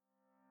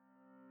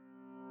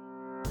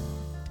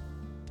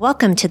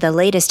Welcome to the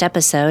latest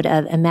episode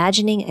of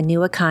Imagining a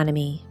New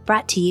Economy,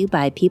 brought to you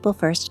by People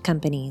First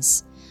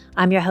Companies.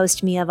 I'm your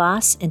host, Mia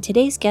Voss, and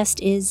today's guest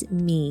is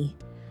me.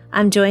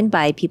 I'm joined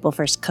by People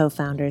First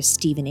co-founders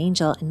Stephen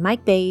Angel and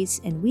Mike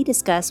Bays, and we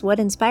discuss what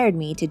inspired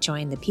me to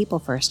join the People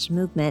First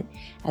movement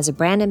as a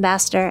brand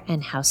ambassador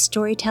and how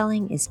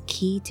storytelling is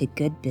key to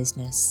good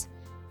business.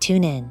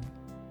 Tune in.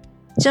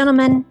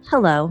 Gentlemen,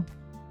 hello.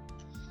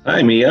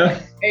 Hi,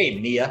 Mia. Hey,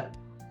 Mia.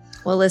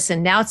 Well,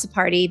 listen, now it's a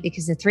party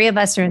because the three of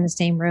us are in the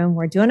same room.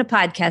 We're doing a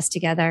podcast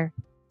together.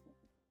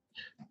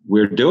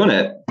 We're doing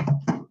it.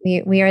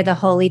 We are the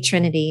holy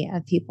trinity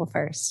of People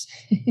First.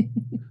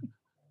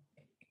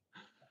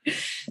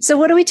 So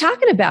what are we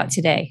talking about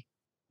today?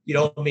 You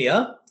know,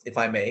 Mia, if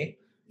I may.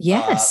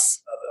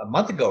 Yes. A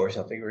month ago or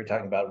something, we were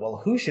talking about,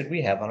 well, who should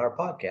we have on our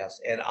podcast?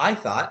 And I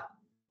thought,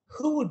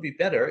 who would be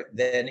better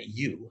than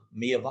you,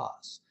 Mia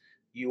Voss?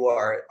 You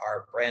are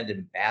our brand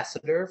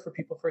ambassador for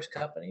People First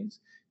Companies.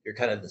 You're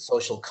kind of the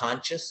social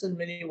conscious in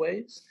many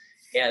ways.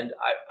 And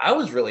I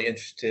was really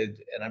interested,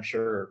 and I'm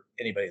sure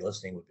anybody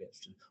listening would be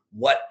interested,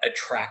 what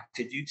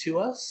attracted you to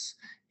us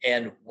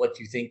and what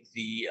do you think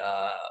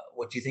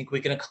we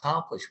can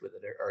accomplish with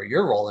it, or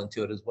your role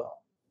into it as well?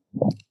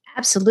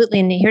 Absolutely.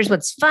 And here's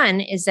what's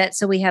fun is that,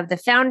 so we have the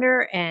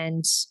founder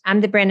and I'm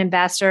the brand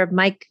ambassador.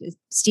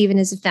 Stephen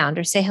is the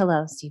founder. Say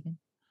hello, Stephen.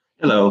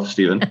 Hello,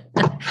 Stephen.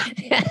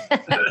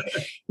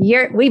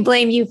 We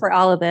blame you for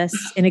all of this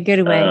in a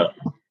good way.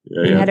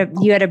 Yeah.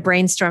 You had a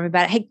brainstorm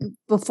about it. Hey,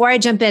 before I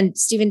jump in,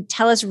 Stephen,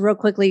 tell us real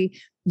quickly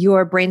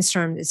your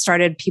brainstorm that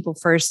started People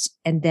First,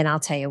 and then I'll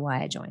tell you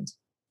why I joined.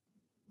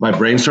 My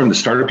brainstorm that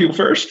started People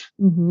First?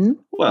 Mm-hmm.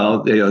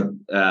 Well, they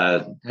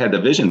had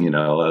the vision,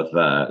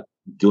 of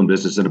doing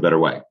business in a better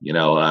way,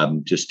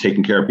 just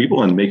taking care of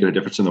people and making a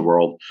difference in the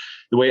world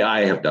the way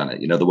I have done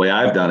it. The way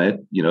I've done it,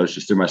 is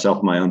just through myself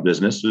and my own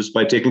business, just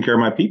by taking care of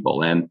my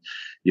people. And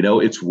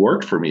it's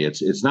worked for me.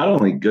 It's not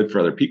only good for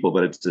other people,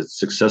 but it's a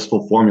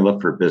successful formula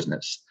for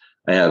business.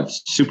 I have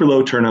super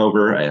low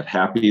turnover. I have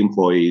happy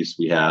employees.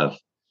 We have,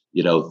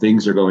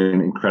 things are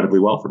going incredibly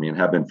well for me and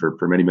have been for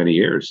many, many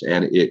years.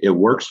 And it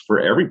works for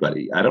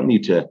everybody. I don't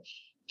need to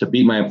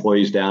beat my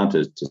employees down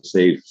to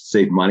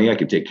save money. I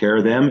can take care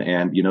of them.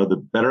 And,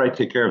 the better I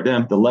take care of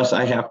them, the less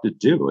I have to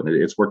do. And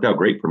it's worked out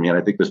great for me. And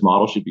I think this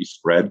model should be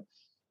spread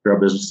through our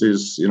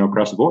businesses,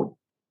 across the board.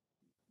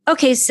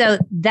 Okay, so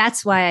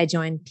that's why I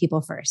joined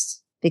People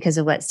First, because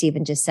of what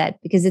Stephen just said,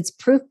 because it's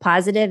proof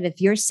positive. If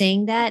you're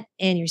saying that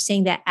and you're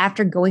saying that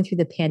after going through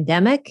the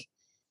pandemic,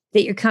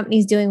 that your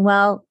company's doing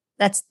well,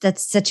 that's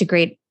such a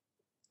great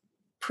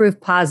proof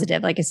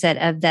positive, like I said,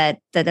 of that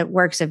it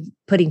works, of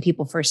putting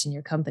people first in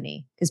your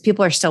company, because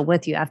people are still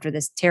with you after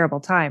this terrible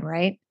time,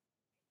 right?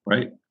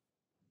 Right.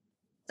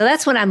 So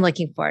that's what I'm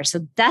looking for.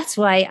 So that's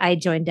why I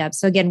joined up.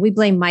 So again, we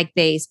blame Mike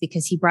Bays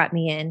because he brought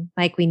me in.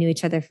 Mike, we knew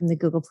each other from the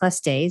Google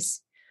Plus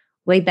days,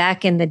 way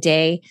back in the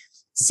day.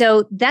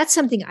 So that's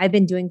something I've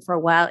been doing for a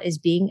while, is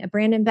being a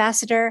brand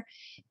ambassador.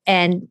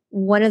 And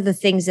one of the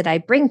things that I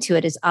bring to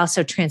it is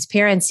also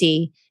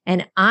transparency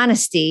and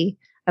honesty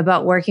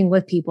about working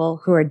with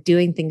people who are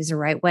doing things the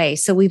right way.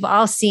 So we've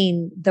all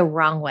seen the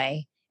wrong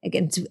way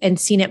again, and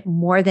seen it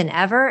more than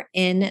ever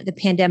in the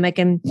pandemic.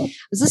 And I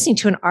was listening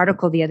to an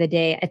article the other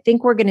day. I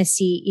think we're going to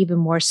see even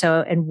more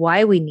so, and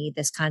why we need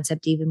this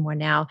concept even more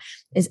now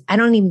is I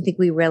don't even think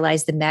we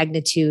realize the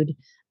magnitude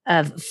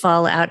of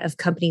fallout of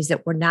companies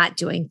that were not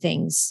doing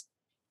things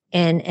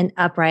in an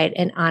upright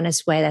and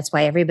honest way. That's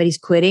why everybody's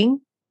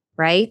quitting,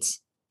 right?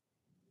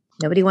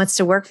 Nobody wants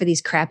to work for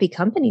these crappy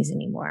companies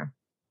anymore.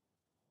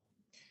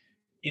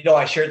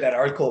 I shared that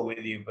article with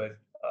you, but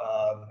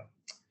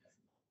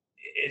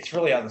it's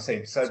really on the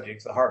same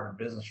subject. The Harvard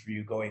Business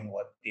Review going,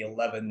 the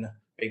 11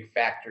 big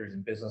factors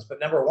in business. But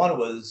number one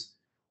was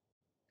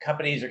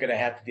companies are going to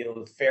have to deal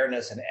with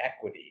fairness and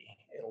equity.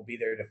 It'll be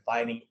their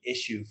defining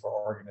issue for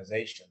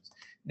organizations.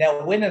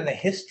 Now, when in the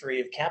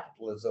history of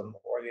capitalism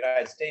or the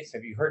United States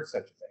have you heard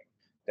such a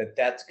thing,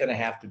 that's going to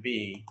have to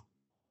be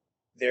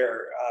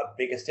their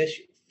biggest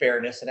issue,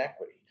 fairness and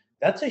equity?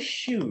 That's a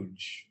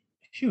huge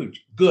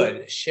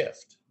good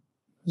shift.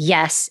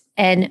 Yes.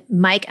 And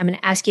Mike, I'm going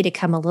to ask you to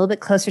come a little bit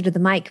closer to the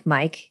mic,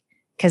 Mike,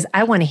 because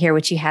I want to hear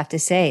what you have to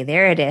say.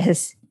 There it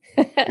is.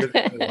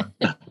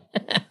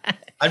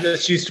 I'm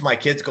just used to my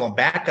kids going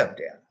back up,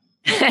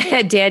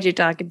 Dad. Dad, you're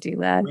talking too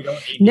loud.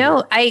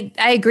 No, I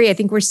agree. I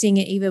think we're seeing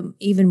it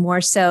even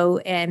more so,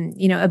 and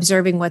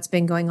observing what's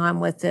been going on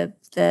with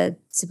the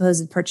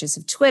supposed purchase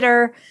of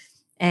Twitter,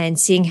 and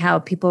seeing how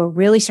people are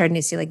really starting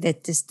to see like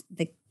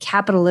the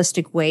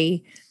capitalistic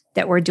way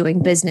that we're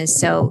doing business.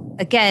 So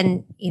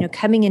again,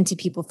 coming into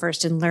People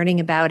First and learning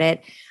about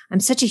it,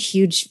 I'm such a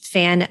huge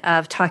fan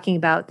of talking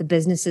about the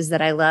businesses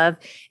that I love.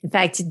 In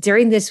fact,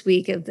 during this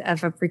week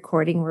of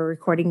recording, we're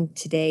recording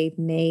today,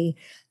 May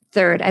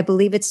 3rd. I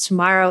believe it's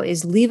tomorrow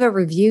is Leave a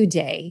Review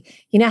Day.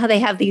 You know how they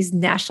have these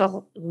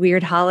national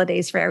weird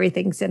holidays for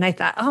everything. And I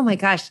thought, oh my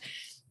gosh,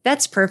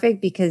 that's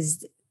perfect,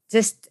 because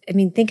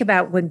think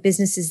about when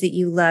businesses that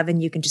you love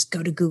and you can just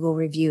go to Google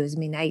reviews.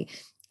 I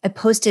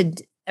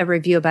posted a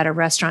review about a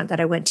restaurant that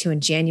I went to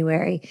in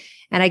January,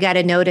 and I got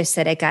a notice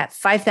that it got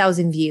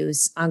 5,000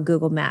 views on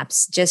Google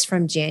Maps just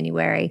from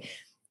January.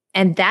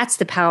 And that's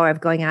the power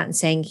of going out and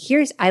saying,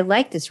 I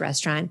like this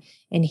restaurant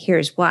and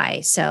here's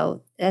why.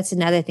 So that's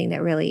another thing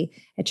that really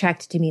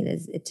attracted me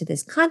to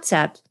this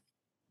concept,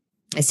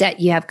 is that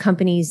you have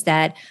companies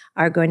that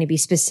are going to be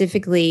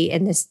specifically,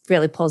 and this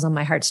really pulls on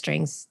my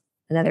heartstrings.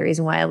 Another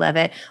reason why I love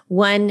it.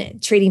 One,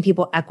 treating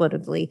people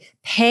equitably,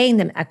 paying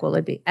them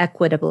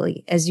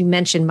equitably. As you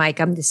mentioned, Mike,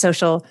 I'm the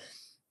social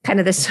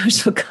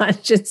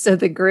conscience of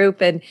the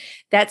group. And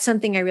that's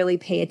something I really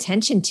pay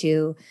attention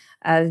to,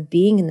 of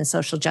being in the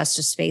social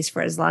justice space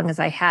for as long as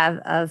I have,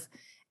 of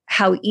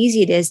how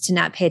easy it is to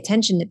not pay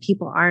attention that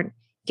people aren't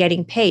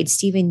getting paid.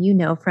 Stephen,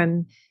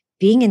 from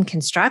being in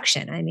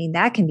construction, I mean,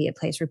 that can be a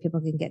place where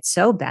people can get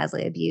so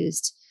badly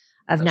abused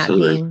of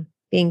Absolutely. not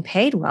being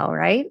paid well,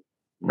 right?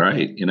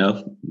 Right.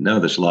 No,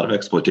 there's a lot of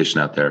exploitation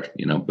out there,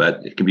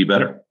 but it can be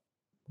better.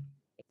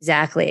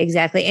 Exactly.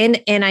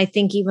 And I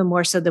think even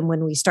more so than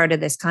when we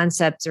started this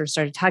concept or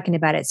started talking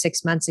about it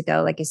 6 months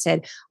ago, like I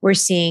said, we're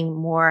seeing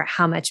more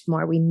how much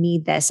more we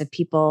need this of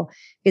people,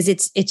 because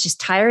it's just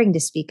tiring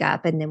to speak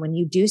up. And then when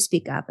you do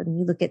speak up, and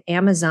you look at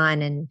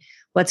Amazon and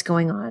what's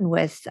going on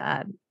with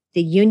the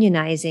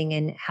unionizing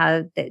and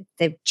how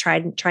they've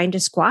trying to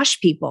squash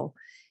people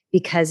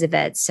because of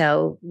it.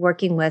 So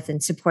working with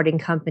and supporting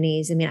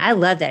companies. I mean, I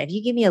love that. If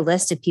you give me a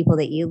list of people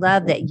that you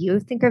love that you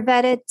think are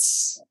vetted,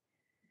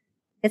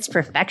 it's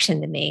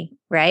perfection to me,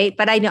 right?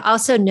 But I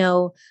also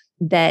know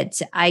that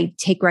I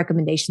take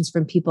recommendations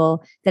from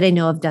people that I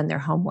know have done their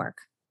homework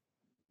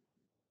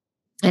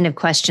and have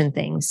questioned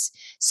things.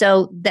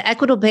 So the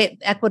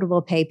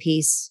equitable pay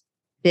piece,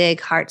 big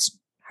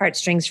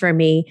heartstrings for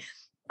me.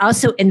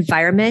 Also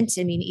environment.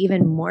 I mean,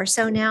 even more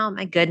so now,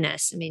 my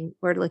goodness. I mean,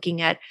 we're looking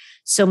at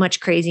so much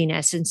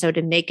craziness. And so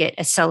to make it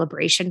a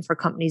celebration for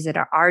companies that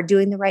are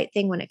doing the right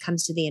thing when it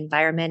comes to the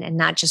environment and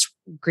not just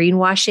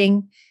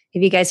greenwashing.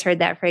 Have you guys heard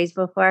that phrase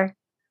before?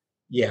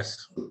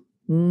 Yes.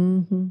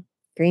 Mm-hmm.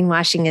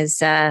 Greenwashing is,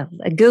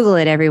 Google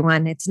it,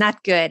 everyone. It's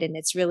not good. And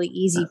it's really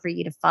easy for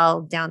you to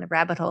fall down the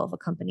rabbit hole of a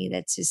company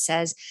that just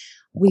says,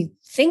 we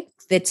think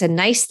it's a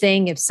nice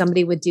thing if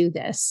somebody would do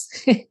this,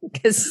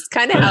 because it's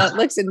kind of how it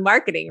looks in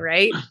marketing,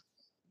 right?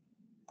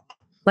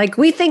 Like,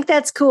 we think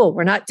that's cool.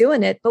 We're not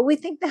doing it, but we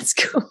think that's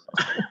cool.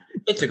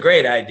 It's a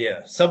great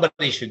idea.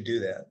 Somebody should do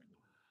that.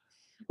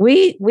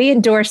 We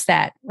endorse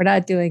that. We're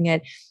not doing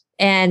it.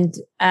 And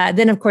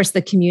then, of course,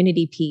 the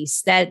community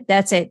piece,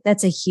 that's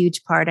a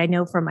huge part. I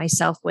know for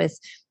myself with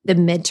the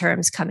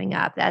midterms coming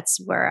up, that's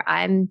where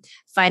I'm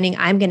finding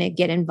I'm going to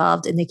get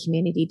involved in the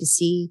community to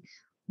see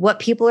what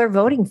people are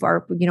voting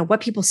for, what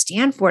people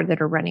stand for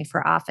that are running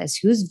for office,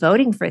 who's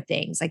voting for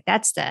things. Like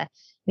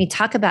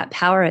talk about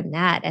power in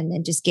that, and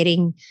then just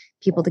getting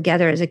people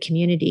together as a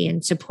community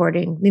and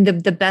supporting. I mean,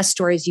 the best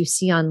stories you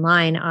see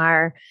online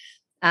are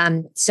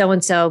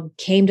so-and-so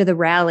came to the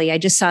rally. I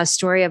just saw a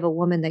story of a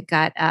woman that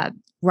got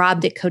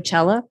robbed at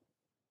Coachella,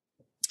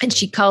 and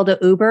she called an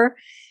Uber,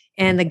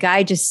 and the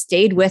guy just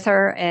stayed with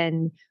her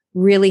and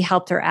really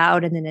helped her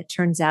out. And then it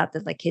turns out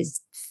that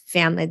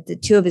the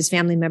two of his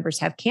family members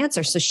have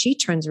cancer. So she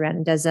turns around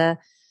and does a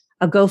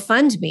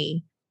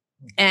GoFundMe,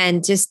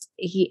 and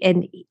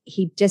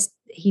he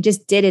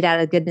just did it out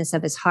of the goodness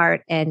of his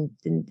heart. And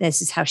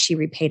this is how she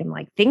repaid him.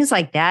 Like things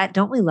like that.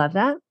 Don't we love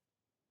that?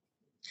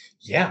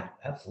 Yeah,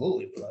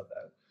 absolutely love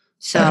that.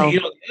 So, the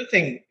other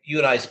thing you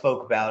and I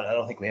spoke about, I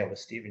don't think we have with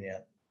Stephen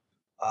yet.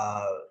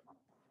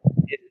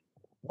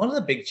 One of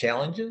the big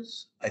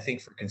challenges, I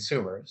think, for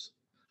consumers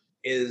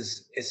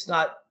is it's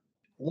not,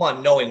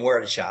 one, knowing where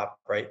to shop,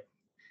 right?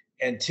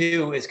 And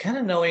two, is kind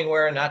of knowing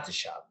where not to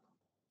shop.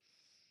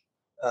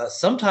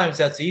 Sometimes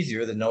that's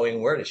easier than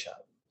knowing where to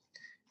shop.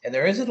 And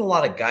there isn't a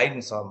lot of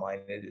guidance online.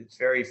 It's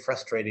very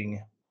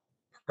frustrating,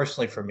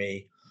 personally for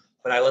me,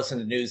 when I listen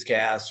to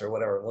newscasts or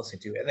whatever I'm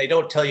listening to, and they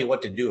don't tell you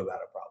what to do about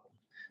a problem.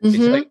 They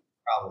tell you what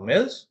the problem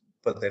is,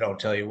 but they don't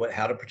tell you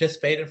how to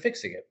participate in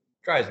fixing it.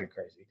 Drives me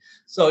crazy.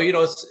 So,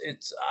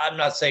 it's I'm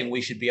not saying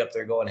we should be up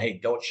there going, hey,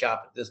 don't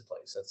shop at this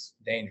place. That's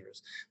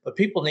dangerous. But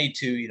people need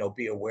to,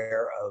 be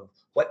aware of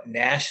what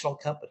national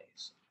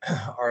companies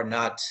are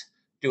not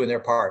doing their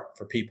part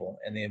for people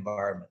and the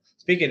environment.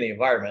 Speaking of the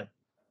environment,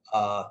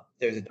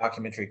 there's a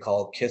documentary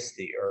called Kiss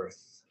the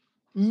Earth.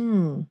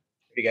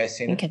 Have you guys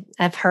seen it?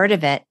 I've heard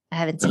of it. I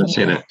haven't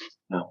seen it.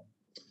 No.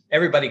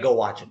 Everybody go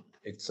watch it.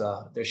 It's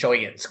they're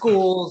showing it in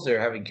schools. They're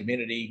having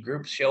community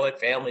groups show it,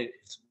 family.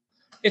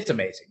 It's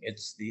amazing.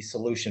 It's the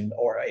solution,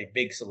 or a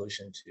big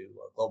solution, to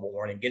global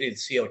warming, getting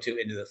CO2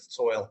 into the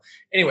soil.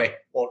 Anyway,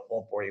 won't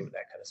bore you with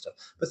that kind of stuff.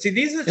 But see,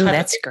 these are the type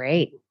that's of things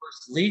great.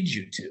 First leads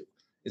you to.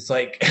 It's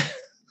like,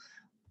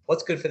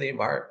 what's good for the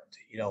environment,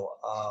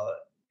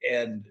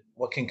 and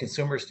what can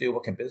consumers do?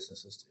 What can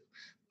businesses do?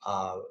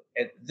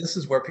 And this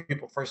is where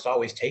people first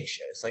always take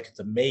shit. It's like, it's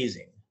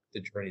amazing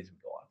the journeys we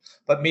go on.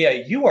 But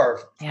Mia, you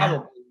are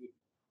probably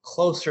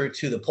closer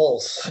to the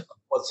pulse of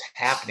what's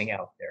happening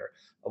out there,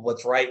 of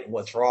what's right and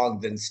what's wrong,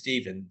 than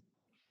Stephen,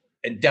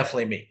 and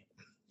definitely me,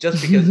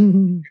 just because it's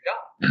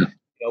your job.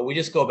 we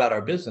just go about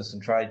our business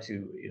and try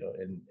to,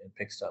 and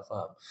pick stuff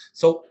up.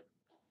 So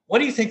what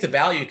do you think the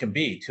value can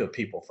be to a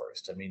people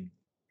first? I mean,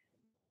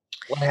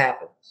 what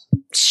happens?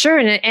 Sure.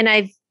 And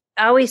I've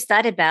always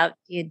thought about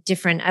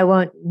different, I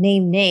won't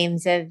name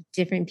names of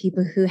different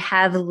people who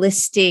have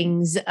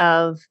listings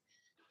of,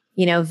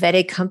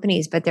 vetted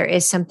companies, but there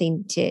is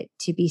something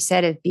to be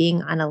said of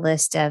being on a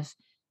list of,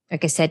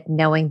 like I said,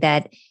 knowing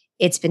that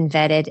it's been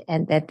vetted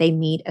and that they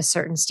meet a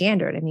certain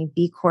standard. I mean,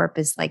 B Corp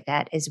is like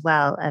that as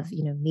well, of,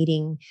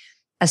 meeting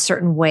a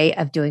certain way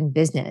of doing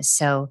business.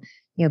 So,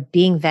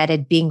 being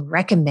vetted, being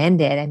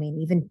recommended. I mean,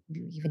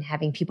 even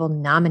having people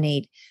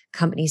nominate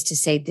companies to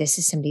say this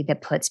is somebody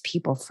that puts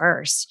people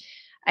first.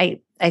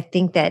 I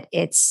think that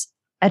it's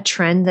a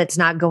trend that's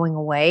not going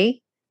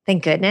away.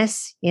 Thank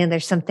goodness.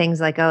 There's some things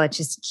like, oh, it's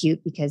just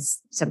cute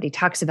because somebody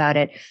talks about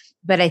it.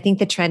 But I think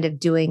the trend of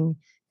doing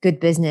good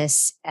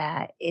business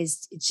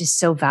it's just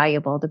so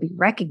valuable to be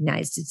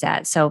recognized as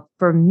that. So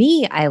for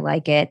me, I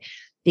like it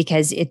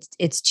because it's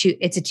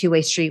a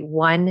two-way street.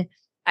 One,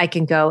 I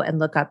can go and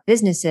look up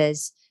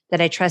businesses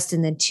that I trust.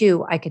 And then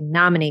two, I can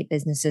nominate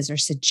businesses or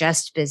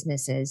suggest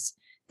businesses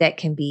that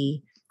can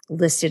be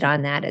listed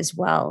on that as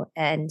well.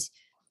 And,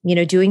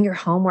 doing your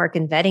homework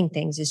and vetting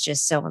things is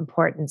just so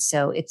important.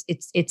 So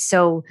it's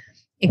so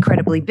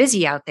incredibly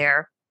busy out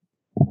there.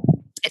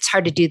 It's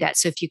hard to do that.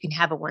 So if you can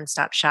have a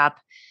one-stop shop,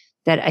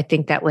 that I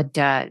think that would,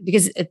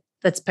 because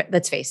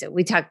let's face it,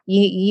 we talk,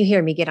 you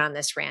hear me get on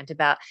this rant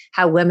about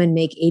how women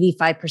make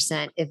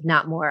 85%, if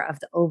not more, of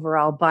the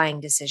overall buying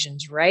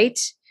decisions, right?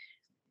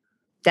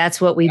 That's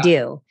what we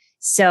do.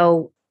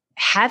 So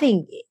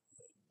having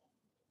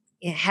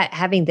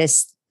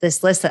this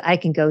list that I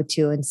can go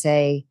to and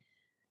say,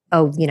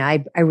 oh,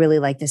 I really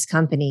like this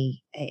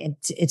company.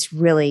 It's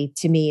really,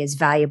 to me, is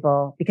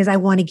valuable because I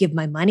want to give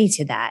my money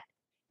to that.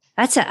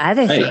 That's the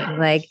other thing.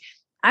 Like,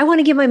 I want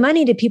to give my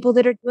money to people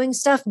that are doing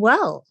stuff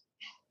well.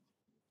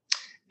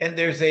 And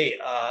there's a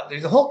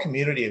whole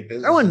community of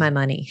businesses. Throwing my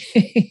money.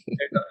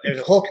 there's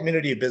a whole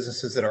community of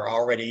businesses that are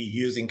already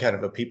using kind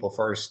of a people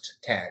first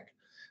tag,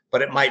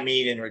 but it might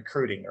mean in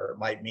recruiting or it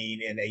might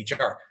mean in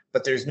HR,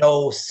 but there's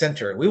no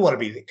center. We want to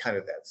be kind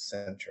of that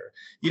center.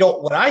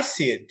 What I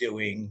see it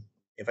doing,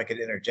 if I could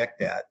interject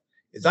that,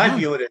 is I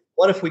view it as,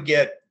 what if we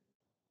get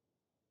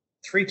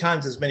 3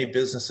 times as many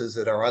businesses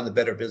that are on the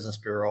Better Business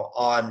Bureau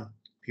on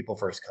people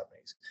first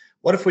companies?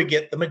 What if we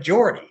get the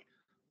majority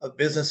of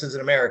businesses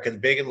in America,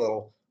 big and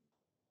little,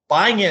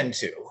 buying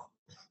into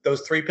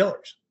those 3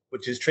 pillars,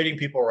 which is treating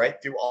people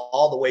right through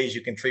all the ways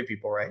you can treat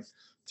people right,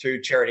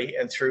 through charity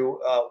and through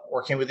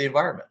working with the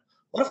environment?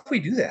 What if we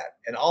do that,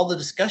 and all the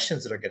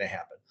discussions that are going to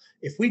happen?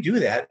 If we do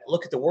that,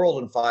 look at the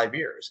world in 5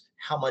 years.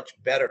 How much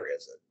better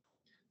is it?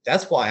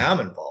 That's why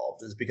I'm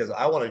involved, is because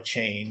I want to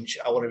change.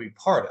 I want to be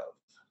part of.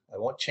 I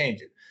won't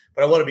change it,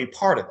 but I want to be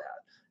part of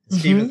that.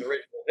 Stephen's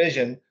original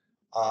vision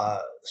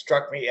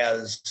struck me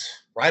as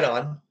right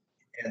on.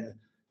 And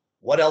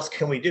what else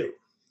can we do?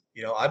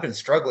 I've been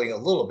struggling a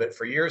little bit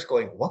for years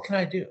going, what can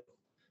I do?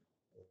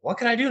 What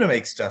can I do to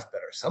make stuff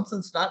better?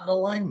 Something's not in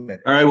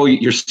alignment. All right. Well,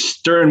 you're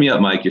stirring me up,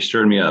 Mike. You're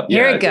stirring me up.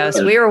 Here it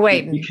goes. We were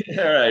waiting.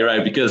 All right.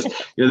 Right. Because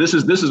this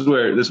is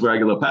where I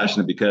get a little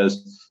passionate,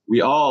 because we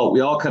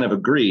all kind of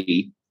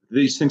agree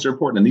these things are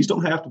important, and these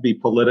don't have to be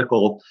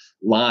political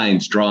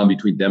lines drawn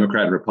between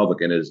Democrat and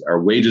Republican. Is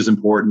our wages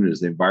important? Is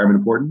the environment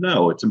important?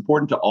 No, it's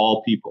important to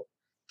all people.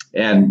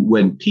 And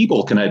when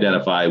people can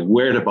identify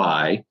where to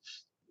buy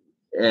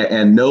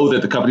and know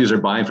that the companies are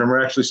buying from are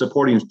actually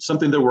supporting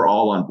something that we're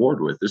all on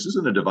board with, this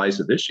isn't a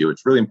divisive issue.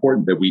 It's really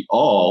important that we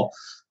all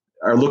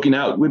are looking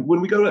out.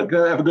 When we go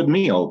to have a good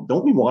meal,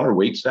 don't we want our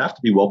wait staff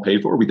to be well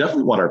paid for? We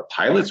definitely want our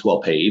pilots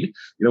well paid.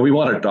 We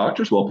want our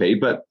doctors well paid,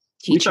 but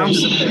we found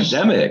in the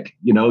pandemic,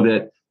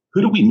 that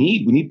who do we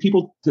need? We need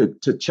people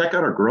to check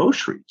out our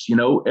groceries.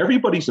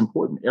 Everybody's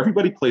important.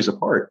 Everybody plays a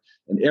part,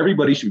 and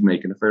everybody should be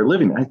making a fair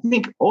living. I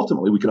think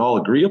ultimately we can all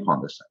agree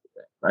upon this type of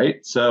thing,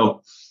 right?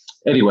 So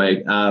anyway,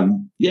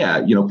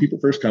 people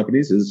first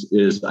companies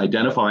is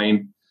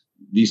identifying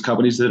these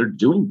companies that are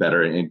doing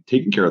better and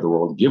taking care of the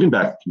world, giving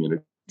back to the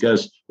community,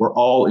 because we're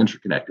all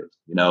interconnected.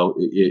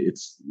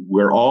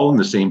 We're all in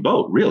the same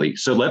boat, really.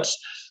 So let's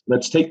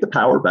take the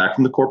power back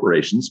from the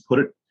corporations, put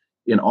it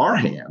in our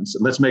hands,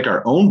 and let's make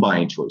our own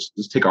buying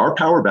choices. Take our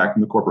power back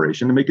from the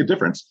corporation and make a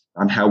difference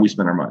on how we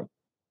spend our money.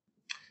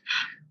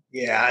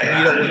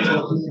 Yeah, what's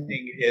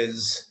interesting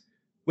is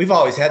we've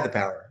always had the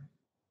power.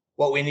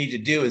 What we need to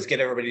do is get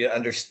everybody to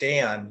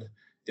understand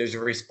there's a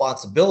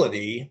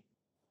responsibility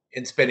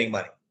in spending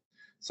money.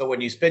 So when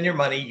you spend your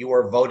money, you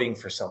are voting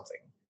for something.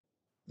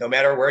 No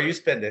matter where you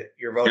spend it,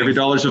 you're voting. Every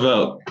dollar's a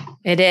vote.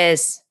 It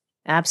is.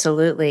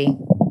 Absolutely.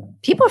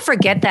 People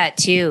forget that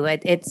too.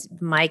 It's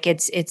Mike. It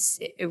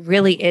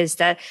really is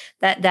that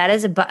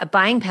is a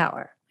buying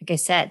power. Like I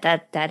said,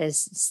 that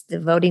is the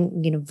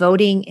voting.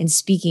 Voting and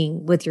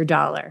speaking with your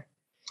dollar.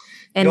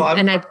 And go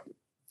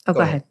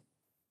ahead.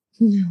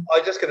 I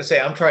was just going to say,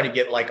 I'm trying to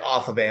get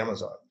off of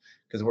Amazon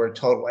because we're a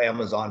total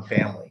Amazon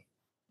family.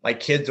 My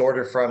kids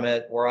order from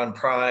it. We're on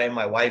Prime.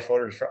 My wife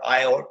orders from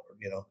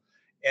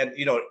And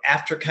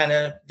after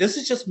this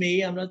is just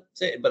me. I'm not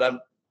saying,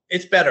 but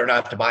it's better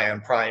not to buy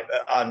on Prime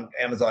on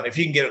Amazon if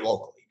you can get it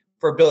locally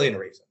for a billion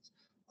reasons.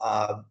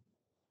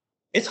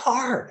 It's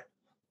hard.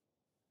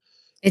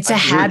 It's a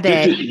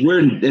habit. We're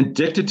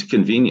addicted to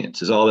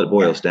convenience is all it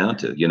boils down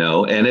to,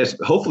 and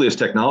hopefully as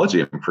technology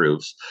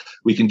improves,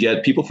 we can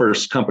get people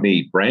first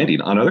company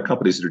branding on other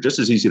companies that are just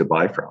as easy to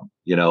buy from,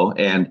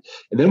 and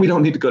then we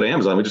don't need to go to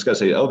Amazon. We just got to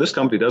say, oh, this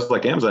company does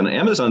like Amazon.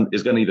 Amazon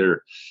is going to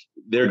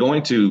they're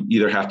going to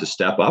either have to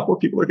step up or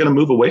people are going to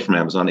move away from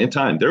Amazon in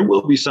time. There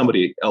will be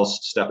somebody else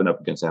stepping up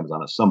against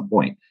Amazon at some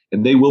point,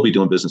 and they will be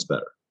doing business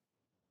better.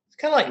 It's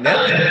kind of like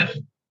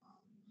Netflix.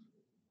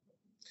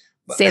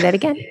 Say that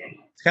again.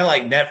 It's kind of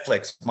like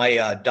Netflix.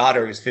 My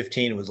daughter, who's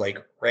 15, was like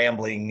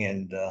rambling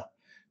and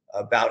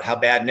about how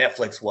bad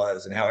Netflix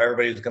was and how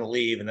everybody was going to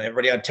leave, and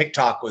everybody on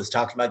TikTok was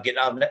talking about getting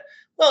out of Netflix.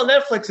 Well,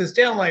 Netflix is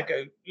down like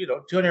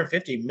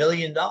 $250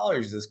 million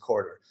this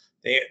quarter.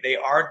 They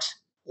aren't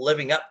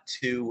living up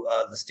to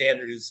the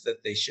standards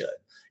that they should,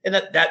 and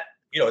that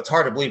it's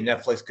hard to believe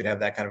Netflix could have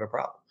that kind of a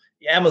problem.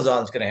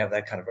 Amazon's going to have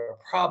that kind of a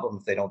problem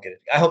if they don't get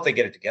it. I hope they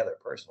get it together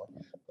personally.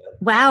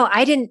 Wow,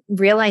 I didn't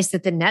realize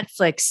that the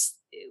Netflix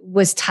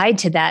was tied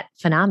to that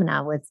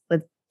phenomena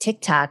with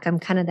TikTok. I'm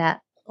kind of that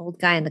old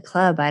guy in the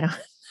club.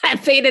 I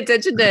paid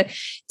attention to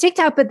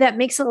TikTok, but that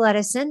makes a lot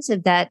of sense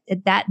of that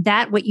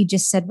what you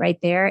just said right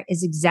there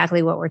is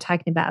exactly what we're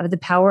talking about, of the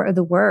power of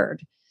the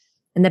word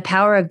and the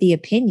power of the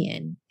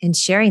opinion and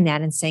sharing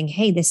that and saying,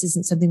 hey, this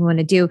isn't something we want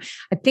to do.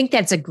 I think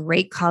that's a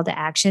great call to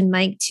action,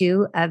 Mike,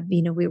 too.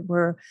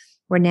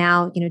 We're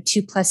now,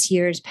 2+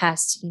 years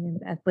past,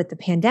 with the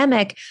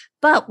pandemic,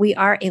 but we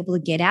are able to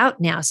get out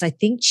now. So I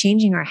think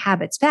changing our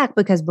habits back,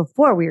 because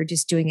before we were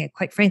just doing it,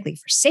 quite frankly,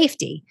 for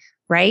safety,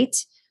 right?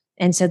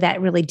 And so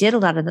that really did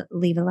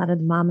leave a lot of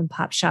the mom and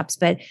pop shops.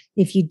 But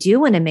if you do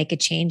want to make a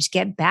change,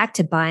 get back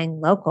to buying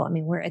local. I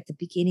mean, we're at the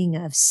beginning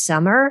of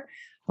summer,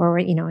 or,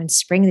 in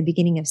spring, the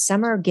beginning of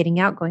summer, getting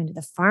out, going to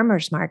the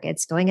farmers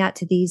markets, going out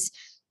to these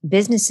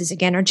businesses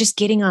again, or just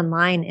getting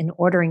online and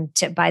ordering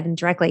to buy them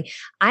directly.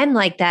 I'm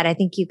like that. I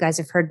think you guys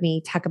have heard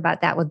me talk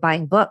about that with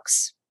buying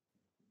books.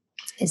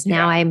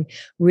 Now I'm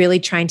really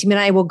trying to,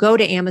 I will go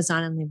to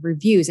Amazon and leave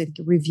reviews. I think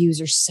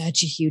reviews are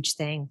such a huge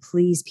thing.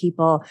 Please,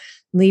 people,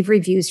 leave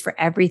reviews for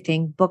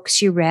everything.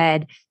 Books you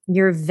read,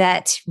 your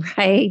vet,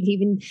 right?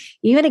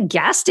 Even a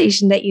gas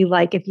station that you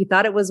like. If you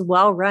thought it was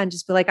well run,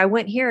 just be like, I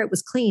went here, it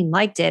was clean,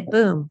 liked it,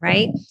 boom,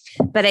 right?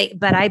 But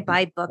I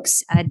buy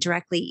books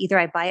directly. Either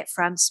I buy it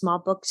from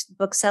small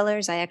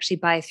booksellers. I actually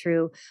buy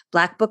through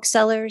Black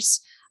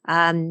booksellers.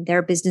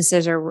 Their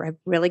businesses have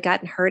really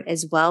gotten hurt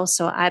as well.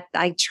 So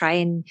I try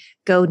and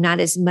go not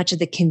as much of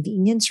the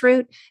convenience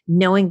route,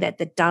 knowing that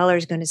the dollar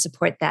is going to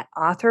support that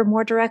author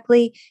more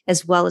directly,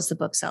 as well as the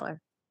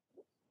bookseller.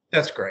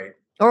 That's great.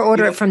 Or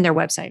order it from their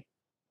website.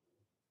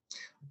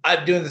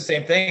 I'm doing the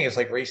same thing. It's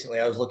like recently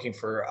I was looking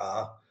for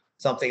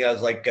something. I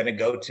was like going to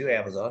go to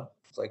Amazon.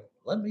 It's like,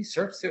 let me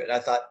search through it.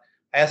 And I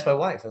asked my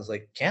wife, I was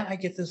like, can't I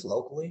get this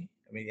locally?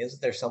 I mean,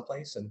 isn't there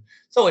someplace? And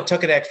so it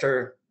took an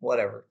extra,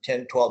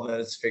 10, 12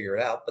 minutes to figure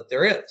it out, but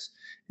there is.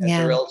 It's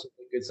a relatively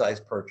good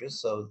sized purchase.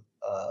 So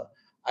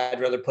I'd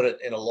rather put it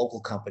in a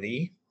local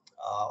company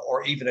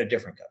or even a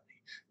different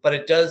company.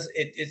 But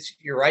it's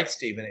you're right,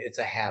 Stephen, it's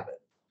a habit.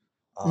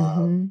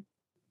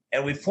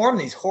 And we form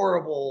these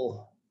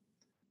horrible,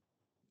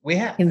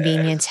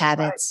 convenience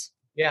habits.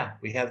 Yeah,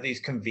 we have these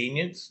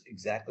convenience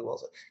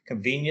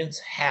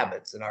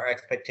habits, and our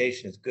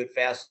expectation is good,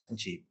 fast, and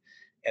cheap.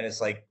 And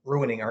it's like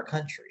ruining our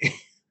country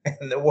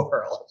and the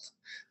world.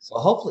 So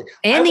hopefully.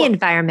 And the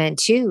environment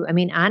too. I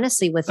mean,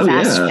 honestly, with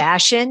fast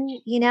fashion,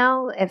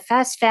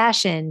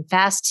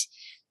 fast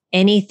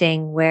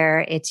anything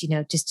where it's,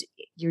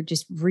 you're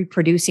just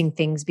reproducing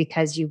things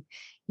because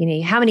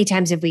how many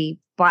times have we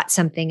bought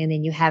something and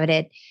then you have it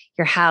at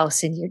your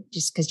house and you're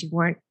just because you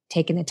weren't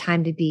taking the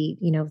time to be,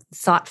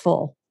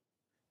 thoughtful.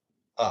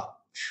 Oh,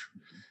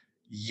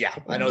 yeah,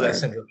 I know that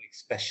syndrome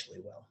especially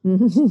well.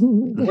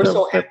 We're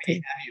so happy to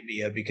have you,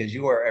 Mia, because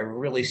you are a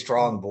really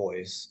strong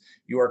voice.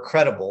 You are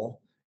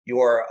credible. You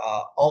are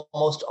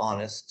almost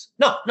honest.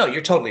 No,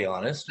 you're totally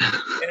honest.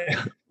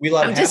 We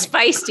love. I'm just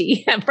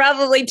feisty. I'm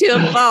probably to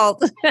a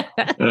fault.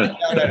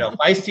 No.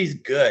 Feisty's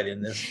good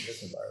in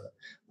this environment.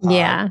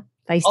 Yeah,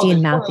 feisty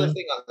and mouthy. One other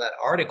thing on that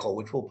article,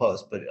 which we'll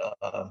post, but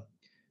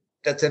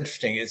that's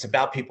interesting. It's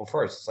about people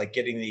first. It's like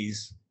getting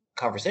these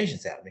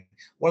conversations happening.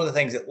 One of the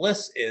things it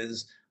lists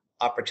is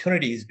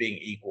opportunities being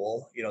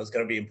equal, is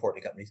going to be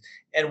important to companies.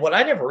 And what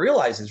I never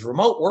realized is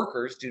remote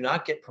workers do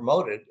not get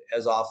promoted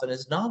as often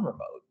as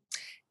non-remote.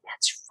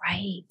 That's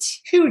right.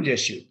 Huge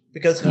issue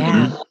because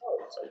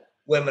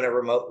women are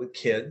remote with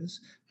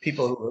kids,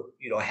 people who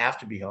have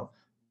to be home.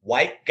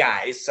 White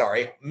guys,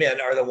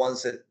 men are the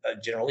ones that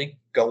generally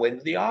go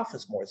into the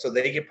office more, so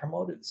they get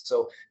promoted.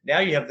 So now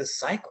you have this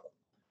cycle.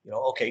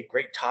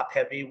 Great, top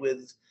heavy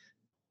with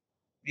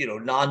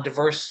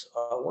non-diverse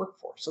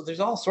workforce. So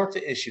there's all sorts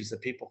of issues that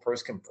people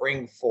first can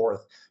bring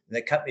forth and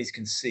that companies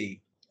can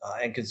see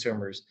and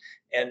consumers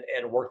and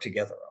work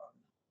together on.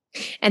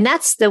 And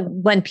that's the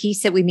one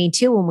piece that we mean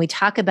too. When we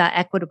talk about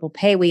equitable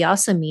pay, we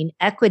also mean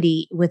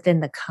equity within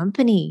the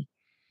company,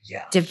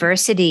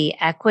 diversity,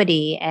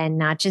 equity, and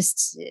not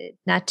just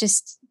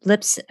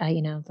lips.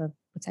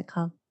 What's that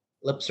called?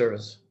 Lip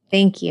service.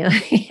 Thank you.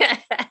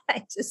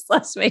 I just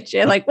lost my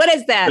chair. Like, what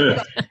is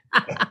that?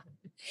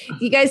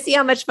 You guys see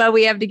how much fun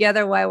we have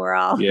together? Why we're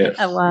all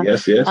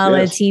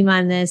a team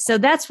on this. So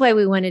that's why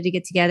we wanted to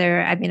get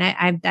together. I mean,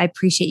 I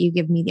appreciate you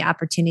giving me the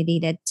opportunity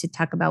to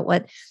talk about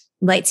what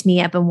lights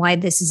me up and why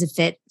this is a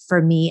fit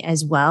for me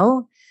as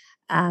well.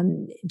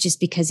 Just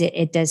because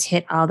it does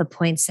hit all the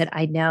points that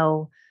I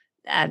know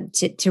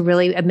to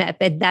really,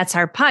 that's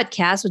our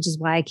podcast, which is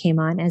why I came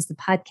on as the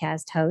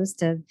podcast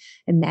host of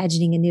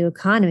Imagining a New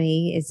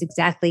Economy, is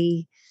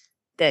exactly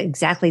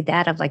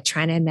that, of like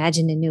trying to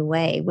imagine a new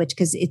way,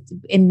 because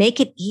and make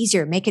it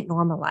easier, make it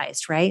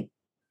normalized, right?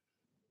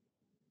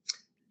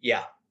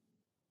 Yeah.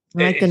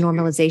 I like the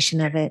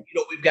normalization of it.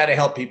 We've got to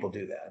help people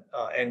do that,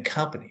 and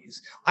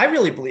companies. I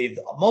really believe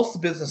most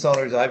of the business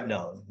owners I've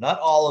known, not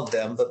all of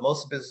them, but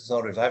most of the business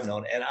owners I've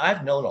known, and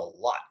I've known a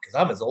lot because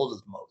I'm as old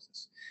as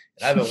Moses,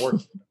 and I've been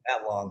working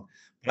that long.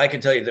 But I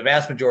can tell you, the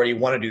vast majority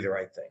want to do the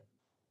right thing.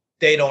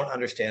 They don't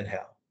understand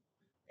how,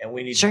 and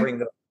we need to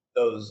bring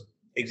those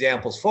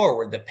examples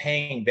forward. That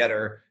paying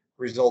better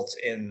results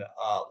in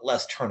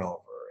less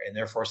turnover, and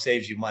therefore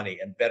saves you money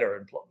and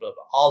better,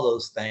 all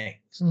those things.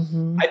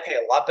 Mm-hmm. I pay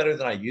a lot better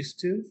than I used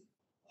to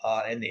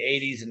in the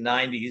 80s and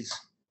 90s.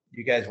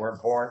 You guys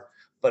weren't born,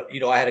 but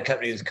I had a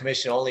company that's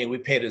commission only. We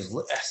paid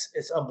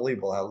it's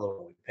unbelievable how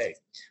little we paid,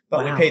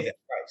 but we paid that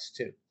price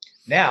too.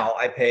 Now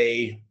I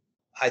pay,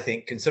 I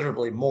think,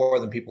 considerably more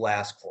than people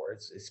ask for.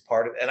 It's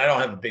part of, and I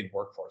don't have a big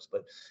workforce,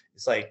 but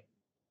it's like,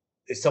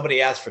 if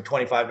somebody asks for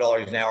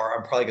 $25 an hour,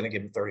 I'm probably going to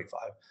give them 35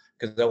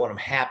 because I want them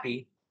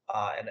happy.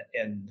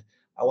 And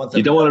I want them.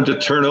 You don't want them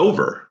to turn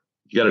over.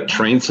 You got to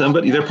train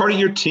somebody. They're part of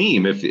your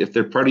team. If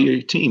they're part of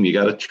your team, you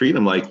got to treat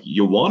them like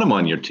you want them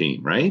on your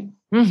team, right?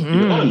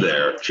 Mm-hmm. You want them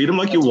there. Treat them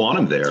like you want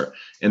them there,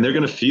 and they're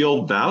going to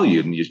feel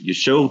valued. And you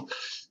show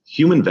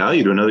human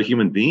value to another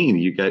human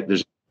being.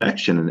 There's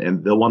connection,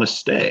 and they'll want to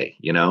stay.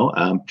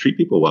 Treat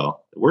people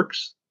well. It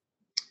works.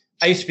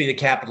 I used to be the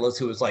capitalist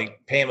who was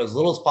like, pay them as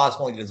little as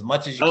possible and get as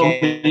much as you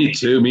can.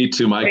 Me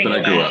too, Mike. When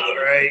I grew up,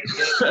 right?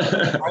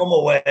 Throw them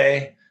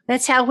away.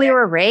 That's how we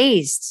were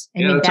raised.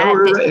 That's how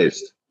we were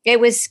raised. It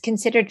was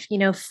considered,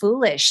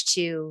 foolish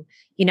to,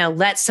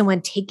 let someone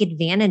take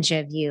advantage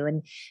of you.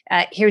 And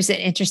here's an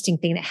interesting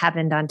thing that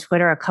happened on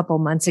Twitter a couple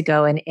months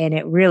ago, and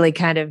it really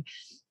kind of,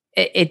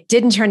 it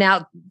didn't turn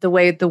out the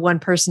way the one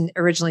person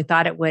originally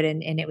thought it would.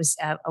 And it was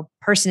a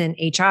person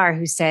in HR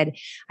who said,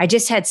 I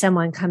just had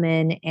someone come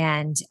in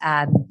and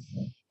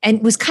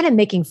was kind of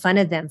making fun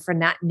of them for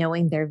not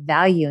knowing their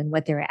value and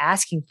what they were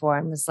asking for.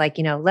 And was like,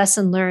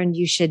 lesson learned,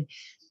 you should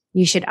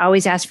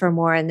always ask for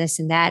more and this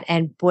and that.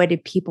 And boy,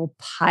 did people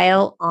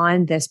pile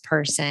on this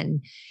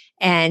person.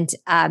 And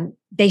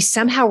they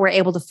somehow were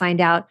able to find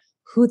out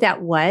who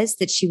that was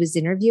that she was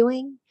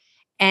interviewing.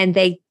 And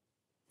they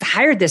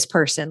hired this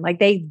person. Like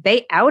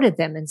they outed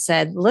them and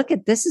said, look,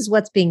 this is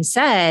what's being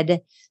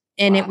said.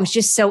 And It was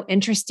just so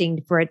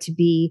interesting for it to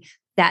be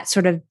that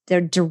sort of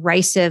they're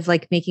derisive,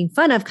 like making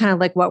fun of, kind of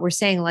like what we're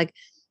saying, like,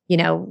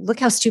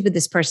 look how stupid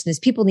this person is.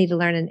 People need to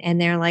learn.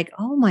 And they're like,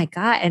 oh my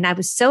God. And I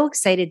was so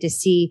excited to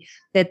see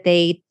that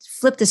they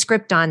flipped the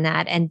script on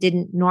that and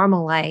didn't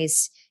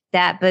normalize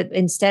that. But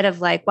instead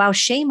of like, wow,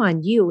 shame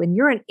on you. And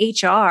you're in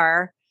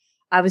HR.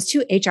 I was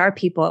two HR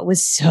people. It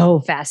was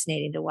so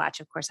fascinating to watch.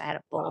 Of course, I had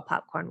a bowl of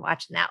popcorn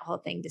watching that whole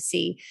thing to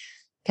see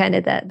kind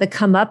of the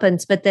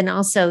comeuppance, but then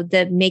also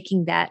the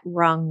making that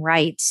wrong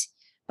right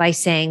by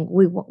saying,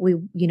 we,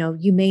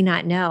 you may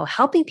not know,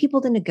 helping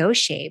people to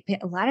negotiate.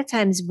 A lot of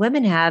times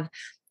women have,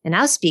 and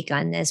I'll speak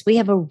on this, we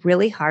have a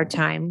really hard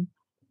time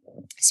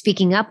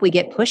speaking up. We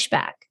get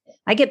pushback.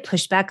 I get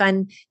pushback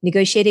on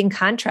negotiating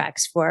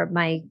contracts for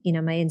my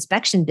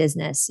inspection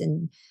business.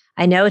 And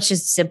I know it's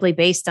just simply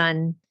based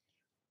on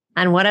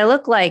what I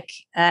look like.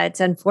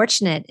 It's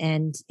unfortunate.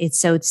 And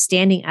it's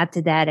standing up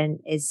to that, and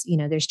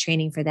there's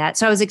training for that.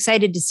 So I was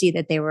excited to see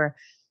that they were,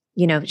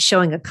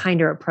 showing a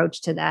kinder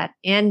approach to that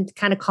and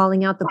kind of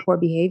calling out the poor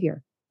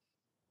behavior.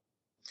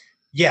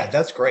 Yeah,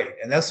 that's great.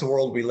 And that's the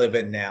world we live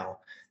in now.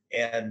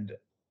 And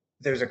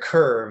there's a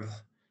curve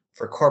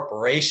for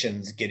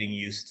corporations getting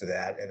used to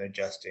that and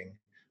adjusting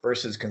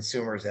versus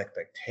consumers'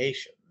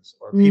 expectations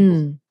or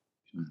people's.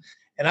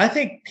 And I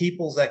think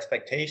people's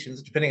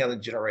expectations, depending on the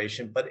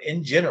generation, but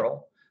in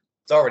general,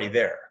 it's already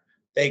there.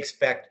 They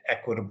expect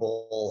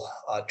equitable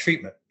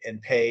treatment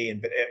and pay in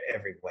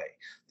every way.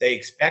 They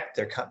expect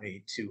their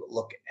company to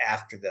look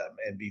after them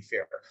and be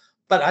fair.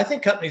 But I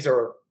think companies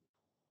are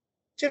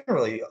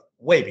generally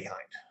way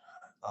behind.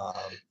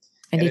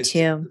 I do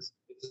too.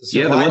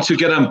 The ones who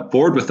get on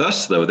board with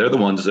us, though, they're the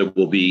ones that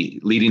will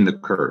be leading the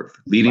curve,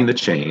 leading the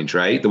change,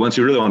 right? The ones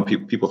who really want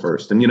people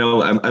first. And,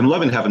 I'm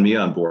loving having me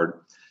on board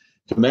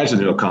to imagine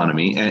the new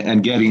economy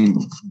and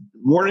getting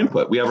more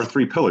input. We have our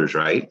 3 pillars,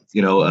 right?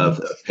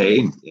 Of pay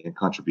and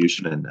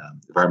contribution and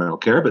environmental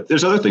care. But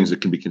there's other things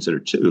that can be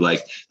considered too,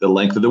 like the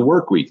length of the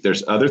work week.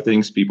 There's other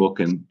things people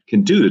can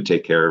do to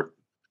take care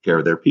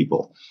of their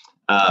people.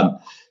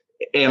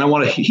 And I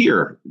want to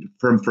hear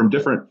from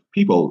different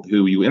people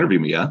who you interview,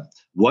 Mia,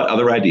 what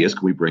other ideas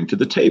can we bring to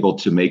the table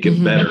to make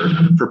it better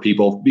for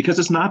people? Because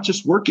it's not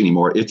just work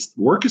anymore.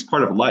 Work is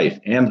part of life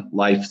and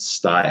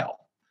lifestyle.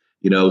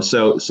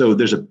 So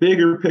there's a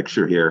bigger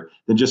picture here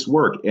than just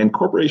work. And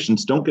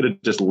corporations don't get to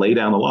just lay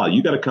down the law.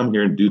 You got to come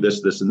here and do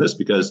this, this, and this,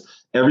 because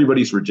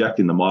everybody's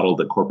rejecting the model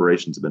that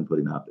corporations have been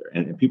putting out there.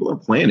 And people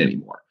aren't playing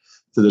anymore.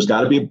 So there's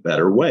got to be a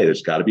better way.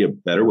 There's got to be a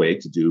better way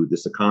to do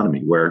this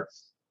economy where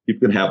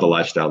people can have the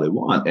lifestyle they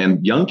want.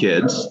 And young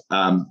kids,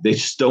 they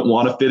just don't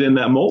want to fit in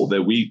that mold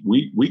that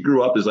we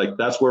grew up as like,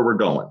 that's where we're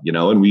going,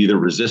 and we either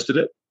resisted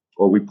it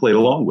or we played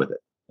along with it.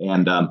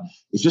 And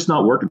it's just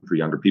not working for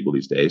younger people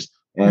these days.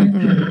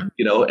 And,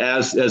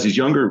 as these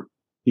younger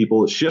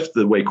people shift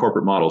the way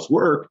corporate models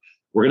work,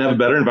 we're going to have a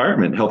better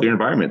environment, healthier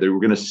environment. We're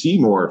going to see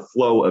more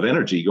flow of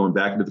energy going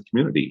back into the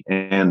community.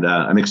 And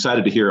I'm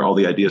excited to hear all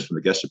the ideas from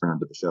the guests who bring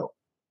onto the show.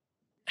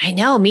 I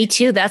know, me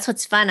too. That's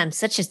what's fun.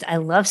 I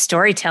love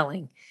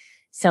storytelling.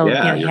 So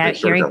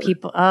hearing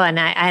people, and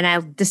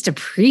I just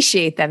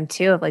appreciate them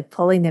too, of like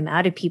pulling them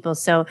out of people.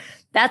 So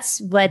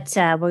that's what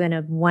we're going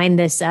to wind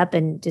this up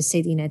and just say,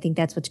 I think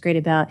that's what's great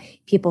about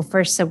People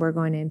First. So we're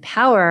going to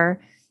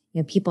empower,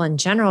 people in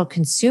general,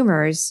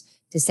 consumers,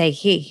 to say,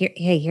 hey,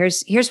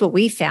 here's what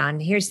we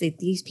found. Here's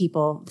these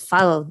people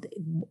followed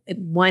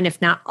one,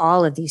 if not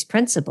all, of these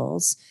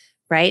principles,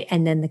 right?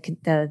 And then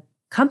the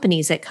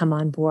companies that come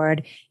on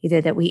board,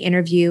 either that we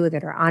interview,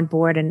 that are on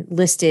board and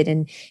listed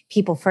in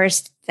People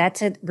First,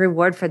 that's a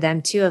reward for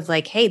them too, of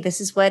like, hey,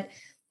 this is what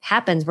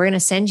happens. We're going to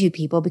send you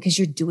people because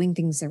you're doing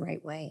things the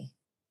right way.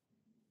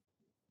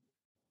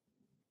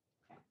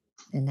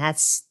 And I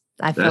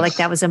feel like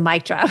that was a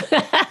mic drop.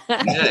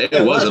 Yeah,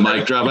 it was a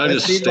mic drop. I'm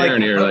just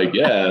staring here like,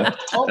 yeah,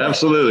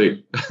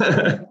 absolutely.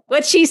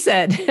 What she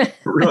said.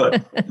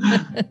 Right.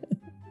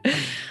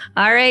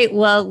 All right.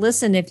 Well,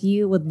 listen, if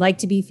you would like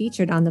to be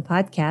featured on the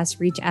podcast,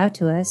 reach out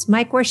to us.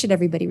 Mike, where should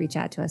everybody reach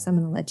out to us? I'm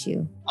going to let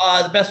you.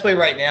 The best way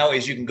right now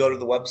is you can go to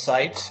the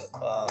website,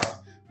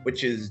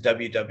 which is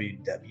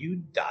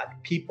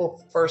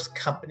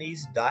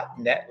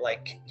www.peoplefirstcompanies.net,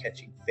 like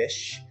catching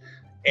fish.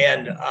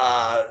 And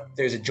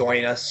there's a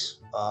join us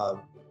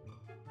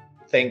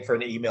thing for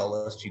an email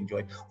list you can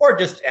join, or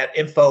just at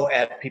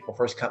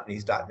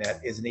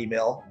info@peoplefirstcompanies.net is an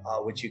email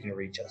which you can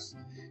reach us.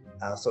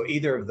 So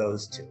either of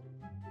those two.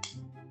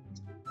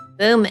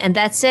 Boom. And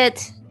that's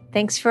it.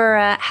 Thanks for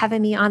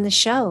having me on the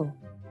show.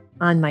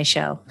 On my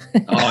show.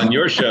 On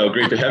your show.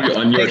 Great to have you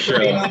on your show.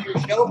 On your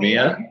show,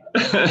 Mia.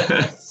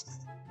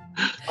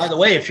 By the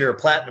way, if you're a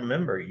platinum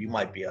member, you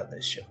might be on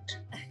this show too.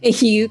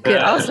 You could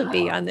also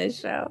be on this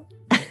show.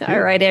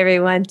 All right,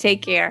 everyone.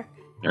 Take care.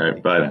 All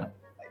right. Bye now.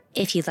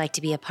 If you'd like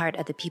to be a part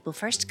of the People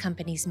First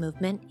Companies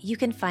movement, you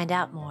can find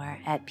out more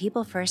at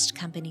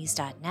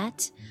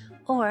peoplefirstcompanies.net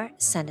or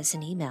send us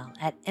an email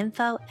at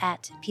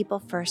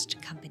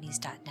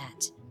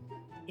info@peoplefirstcompanies.net.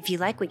 If you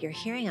like what you're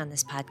hearing on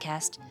this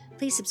podcast,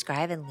 please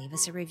subscribe and leave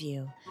us a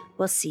review.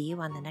 We'll see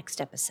you on the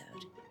next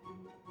episode.